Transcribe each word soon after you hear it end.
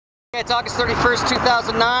It's August 31st,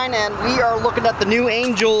 2009, and we are looking at the new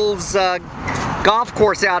Angels golf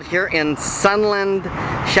course out here in Sunland,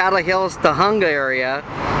 Shadow Hills, Tahunga area.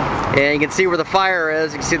 And you can see where the fire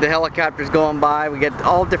is. You can see the helicopters going by. We get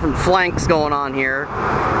all different flanks going on here.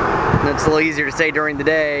 And it's a little easier to say during the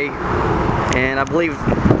day. And I believe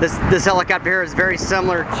this helicopter here is very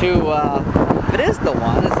similar to, if it is the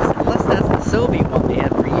one, unless that's the Soviet one they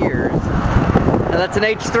had for years. Now that's an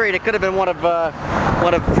H-3, and it could have been one of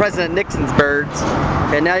President Nixon's birds.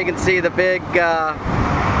 And now you can see the big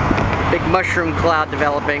mushroom cloud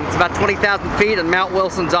developing. It's about 20,000 feet, and Mount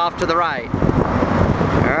Wilson's off to the right.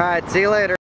 All right, see you later.